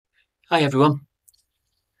Hi everyone.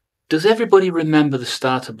 Does everybody remember the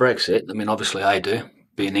start of Brexit? I mean, obviously I do,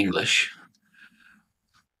 being English.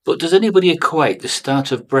 But does anybody equate the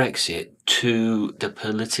start of Brexit to the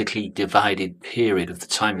politically divided period of the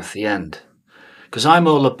time of the end? Because I'm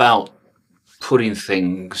all about putting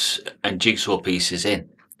things and jigsaw pieces in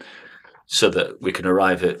so that we can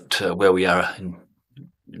arrive at where we are in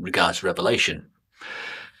regards to Revelation.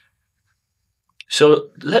 So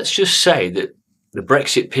let's just say that the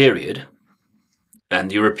Brexit period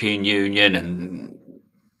and the European Union and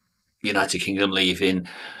United Kingdom leaving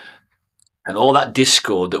and all that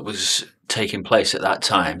discord that was taking place at that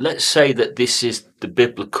time, let's say that this is the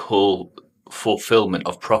biblical fulfillment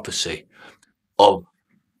of prophecy of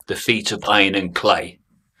the feet of iron and clay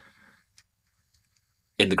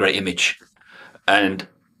in the great image. And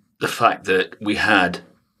the fact that we had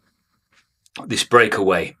this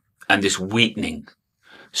breakaway and this weakening.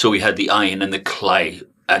 So we had the iron and the clay,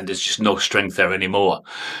 and there's just no strength there anymore.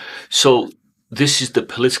 So this is the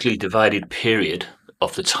politically divided period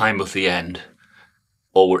of the time of the end,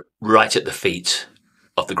 or we're right at the feet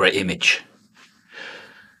of the great image.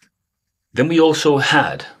 Then we also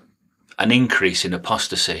had an increase in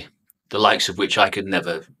apostasy, the likes of which I could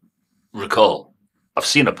never recall. I've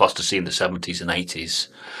seen apostasy in the 70s and 80s,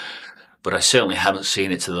 but I certainly haven't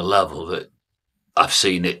seen it to the level that I've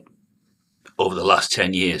seen it over the last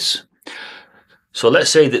 10 years. So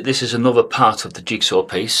let's say that this is another part of the jigsaw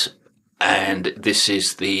piece, and this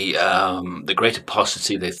is the great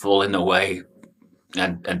apostasy. They've fallen away,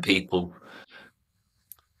 and people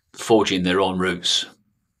forging their own routes,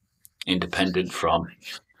 independent from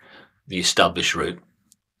the established route.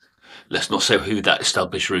 Let's not say who that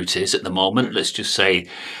established route is at the moment. Let's just say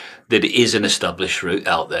that it is an established route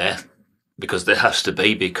out there, because there has to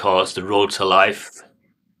be, because the road to life,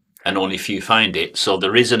 and only few find it. So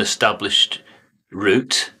there is an established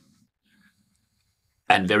route,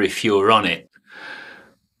 and very few are on it.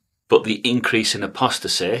 But the increase in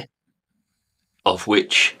apostasy, of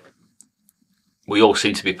which we all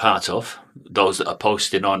seem to be part of, those that are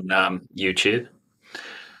posting on YouTube,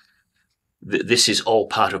 this is all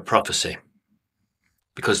part of prophecy,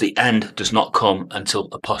 because the end does not come until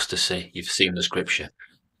apostasy. You've seen the scripture.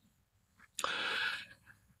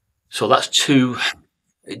 So that's two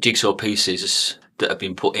jigsaw pieces that have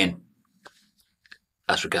been put in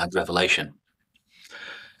as regards Revelation.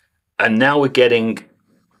 And now we're getting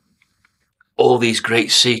all these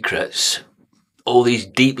great secrets, all these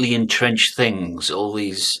deeply entrenched things, all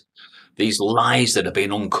these lies that have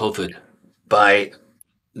been uncovered by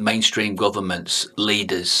mainstream governments,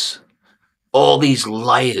 leaders, all these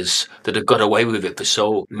liars that have got away with it for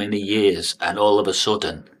so many years, and all of a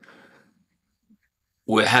sudden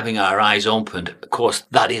we're having our eyes opened. Of course,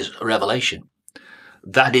 that is Revelation.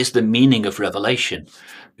 That is the meaning of Revelation,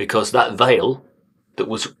 because that veil that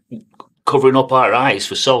was covering up our eyes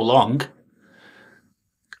for so long,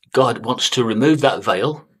 God wants to remove that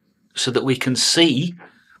veil so that we can see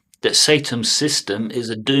that Satan's system is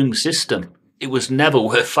a doomed system. It was never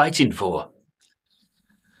worth fighting for.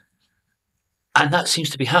 And that seems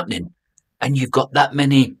to be happening. And you've got that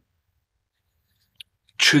many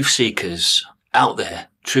truth seekers out there,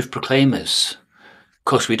 truth proclaimers. Of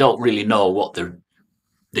course, we don't really know what the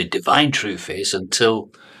divine truth is until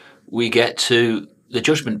we get to the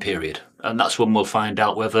judgment period. And that's when we'll find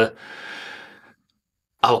out whether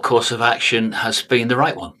our course of action has been the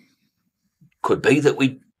right one. Could be that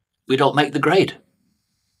we don't make the grade.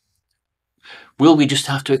 Will we just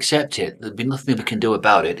have to accept it? There'll be nothing we can do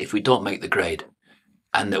about it if we don't make the grade,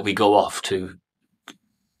 and that we go off to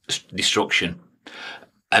destruction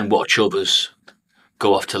and watch others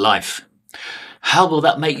go off to life. How will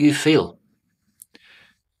that make you feel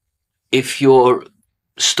if you're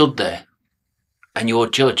stood there and you're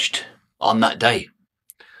judged on that day?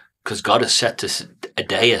 Because God has set a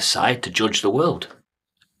day aside to judge the world.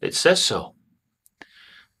 It says so.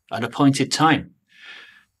 An appointed time.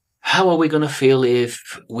 How are we going to feel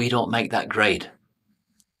if we don't make that grade?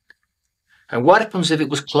 And what happens if it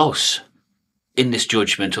was close in this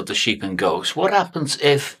judgment of the sheep and goats? What happens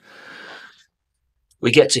if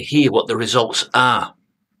we get to hear what the results are,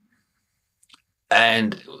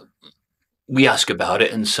 and we ask about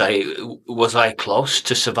it and say, was I close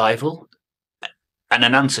to survival? And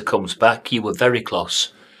an answer comes back, you were very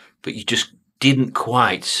close, but you just didn't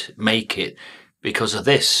quite make it because of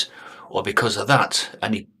this or because of that.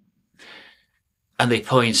 And they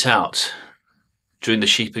point out during the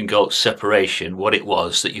sheep and goats separation what it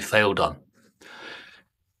was that you failed on.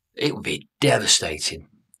 It would be devastating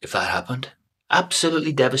if that happened.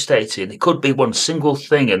 Absolutely devastating. It could be one single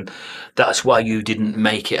thing, and that's why you didn't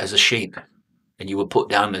make it as a sheep. and you were put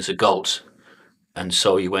down as a goat, and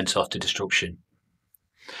so you went off to destruction.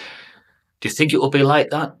 Do you think it will be like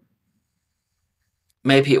that?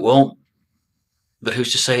 Maybe it won't, but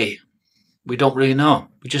who's to say? We don't really know.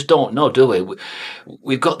 We just don't know, do we?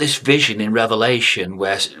 We've got this vision in Revelation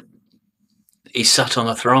where he sat on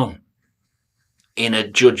a throne in a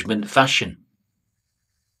judgment fashion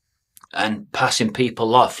and passing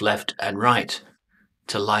people off left and right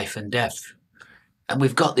to life and death. And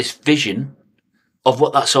we've got this vision of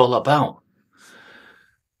what that's all about.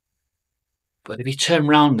 But if he turned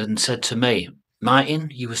round and said to me, Martin,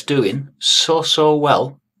 you was doing so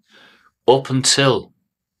well up until,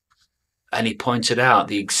 and he pointed out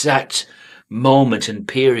the exact moment and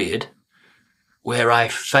period where I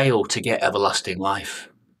failed to get everlasting life,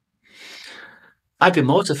 I'd be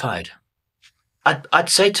mortified. I'd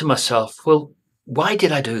say to myself, well, why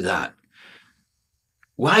did I do that?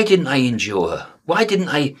 Why didn't I endure? Why didn't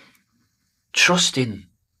I trust in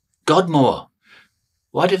God more?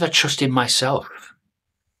 Why did I trust in myself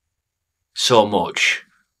so much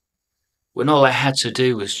when all I had to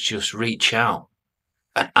do was just reach out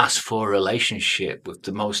and ask for a relationship with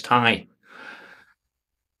the Most High?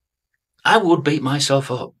 I would beat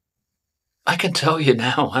myself up. I can tell you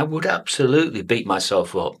now, I would absolutely beat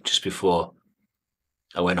myself up just before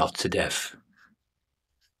I went off to death.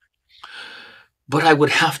 But I would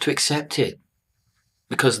have to accept it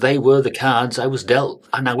because they were the cards I was dealt,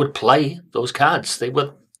 and I would play those cards. They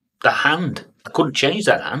were the hand. I couldn't change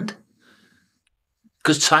that hand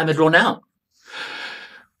because time had run out.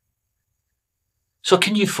 So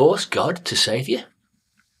can you force God to save you?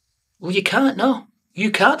 Well, you can't, no.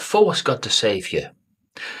 You can't force God to save you.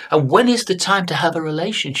 And when is the time to have a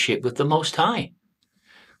relationship with the Most High?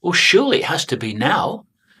 Well, surely it has to be now,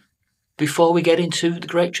 before we get into the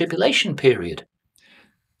Great Tribulation period.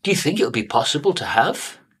 Do you think it would be possible to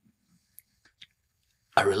have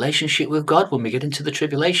a relationship with God when we get into the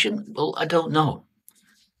tribulation? Well, I don't know.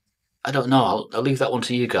 I'll leave that one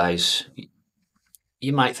to you guys.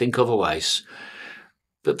 You might think otherwise.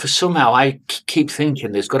 But for somehow I keep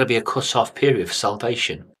thinking there's got to be a cut-off period for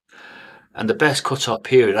salvation. And the best cut-off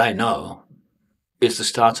period I know is the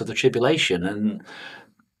start of the tribulation. And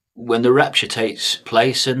when the rapture takes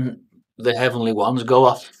place and the heavenly ones go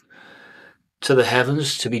off to the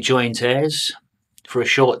heavens to be joint heirs for a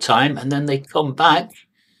short time, and then they come back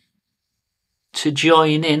to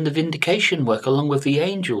join in the vindication work along with the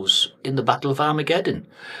angels in the Battle of Armageddon.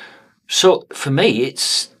 So for me,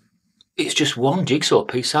 it's just one jigsaw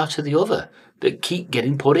piece after the other that keep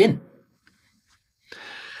getting put in.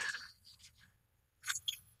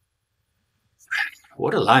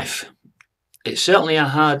 What a life. It's certainly a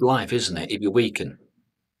hard life, isn't it, if you weaken?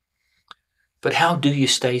 But how do you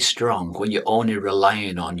stay strong when you're only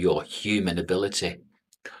relying on your human ability?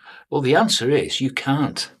 Well, the answer is you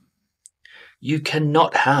can't. You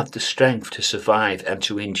cannot have the strength to survive and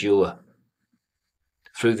to endure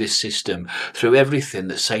through this system, through everything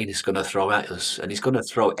that Satan is going to throw at us. And he's going to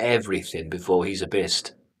throw everything before he's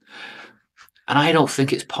abyssed. And I don't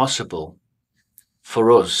think it's possible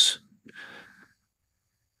for us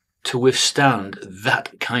to withstand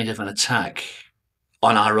that kind of an attack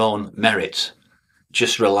on our own merit,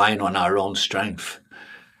 just relying on our own strength.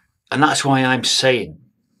 And that's why I'm saying,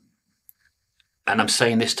 and I'm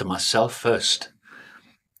saying this to myself first,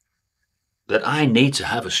 that I need to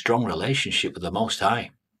have a strong relationship with the Most High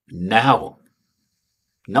now,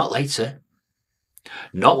 not later,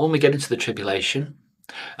 not when we get into the tribulation.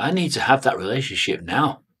 I need to have that relationship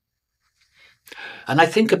now. And I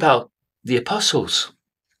think about the apostles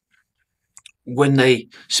when they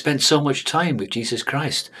spent so much time with Jesus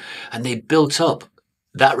Christ and they built up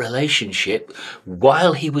that relationship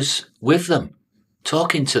while he was with them,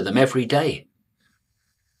 talking to them every day.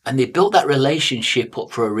 And they built that relationship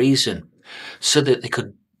up for a reason, so that they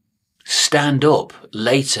could stand up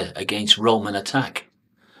later against Roman attack.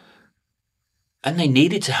 And they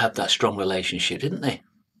needed to have that strong relationship, didn't they?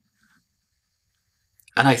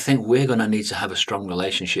 And I think we're going to need to have a strong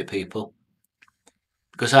relationship, people.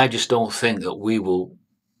 Because I just don't think that we'll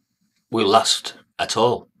last at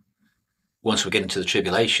all. Once we get into the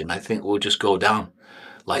tribulation, I think we'll just go down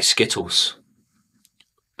like Skittles.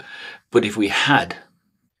 But if we had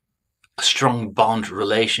a strong bond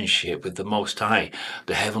relationship with the Most High,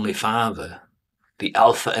 the Heavenly Father, the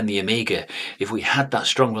Alpha and the Omega, if we had that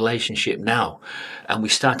strong relationship now, and we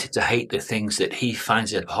started to hate the things that he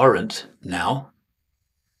finds abhorrent now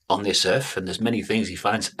on this earth, and there's many things he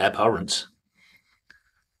finds abhorrent,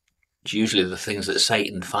 it's usually the things that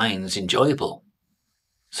Satan finds enjoyable.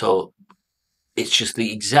 So it's just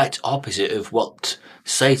the exact opposite of what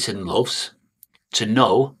Satan loves, to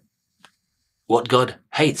know what God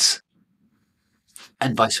hates,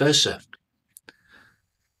 and vice versa.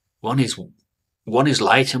 One is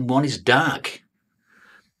light and one is dark,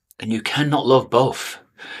 and you cannot love both.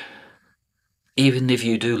 Even if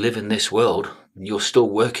you do live in this world, you're still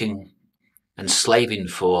working and slaving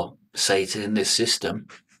for Satan in this system.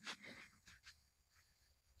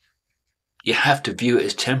 You have to view it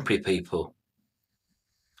as temporary, people.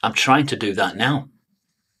 I'm trying to do that now.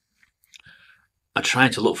 I'm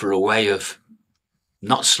trying to look for a way of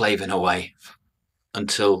not slaving away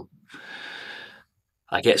until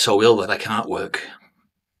I get so ill that I can't work.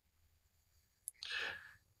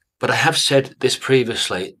 But I have said this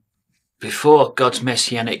previously, before God's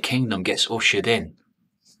messianic kingdom gets ushered in,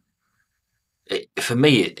 for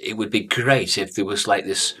me, it would be great if there was like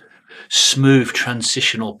this smooth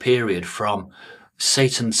transitional period from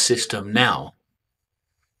Satan's system now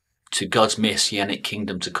to God's messianic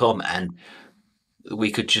kingdom to come, and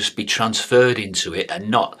we could just be transferred into it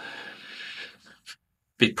and not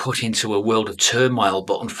be put into a world of turmoil.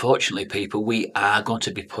 But unfortunately, people, we are going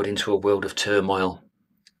to be put into a world of turmoil.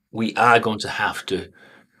 We are going to have to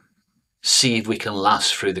see if we can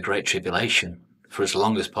last through the Great Tribulation for as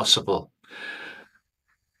long as possible.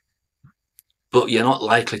 But you're not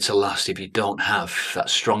likely to last if you don't have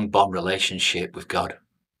that strong bond relationship with God.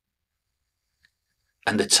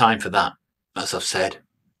 And the time for that, as I've said,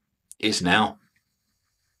 is now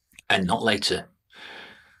and not later.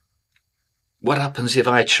 What happens if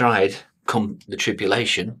I tried, come the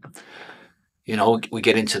tribulation, we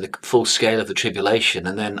get into the full scale of the tribulation,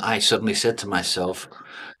 and then I suddenly said to myself,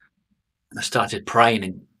 I started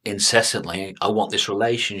praying incessantly, I want this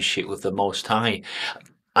relationship with the Most High.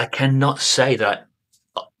 I cannot say that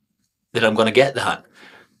I'm going to get that.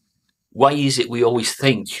 Why is it we always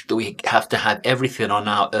think that we have to have everything on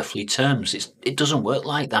our earthly terms? It doesn't work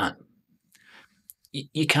like that.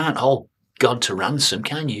 You can't hold God to ransom,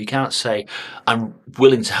 can you? You can't say, I'm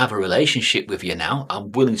willing to have a relationship with you now.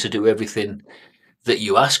 I'm willing to do everything that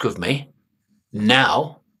you ask of me.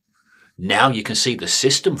 Now you can see the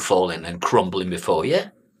system falling and crumbling before you.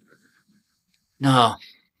 No,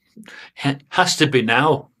 it has to be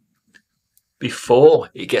now, before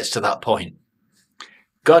it gets to that point.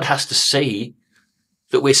 God has to see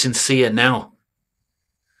that we're sincere now.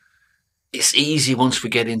 It's easy once we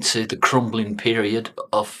get into the crumbling period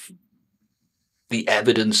of the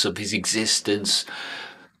evidence of his existence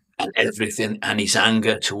and everything, and his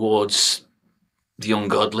anger towards the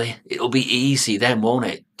ungodly. It'll be easy then, won't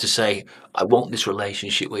it, to say, I want this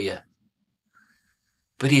relationship with you.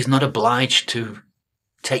 But he's not obliged to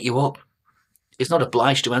take you up. He's not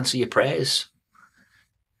obliged to answer your prayers.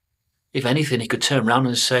 If anything, he could turn around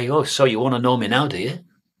and say, oh, so you want to know me now, do you?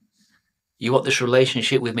 You want this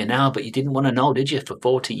relationship with me now, but you didn't want to know, did you, for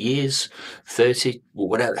 40 years, 30,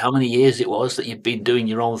 whatever, how many years it was that you've been doing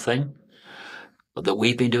your own thing, or that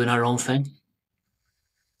we've been doing our own thing?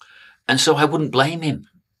 And so I wouldn't blame him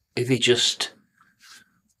if he just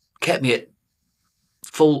kept me at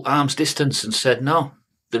full arm's distance and said, no,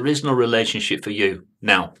 there is no relationship for you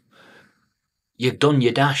now. You've done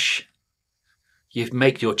your dash. You've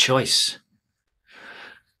made your choice.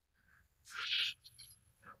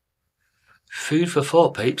 Food for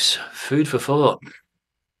thought, peeps. Food for thought.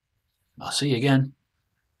 I'll see you again.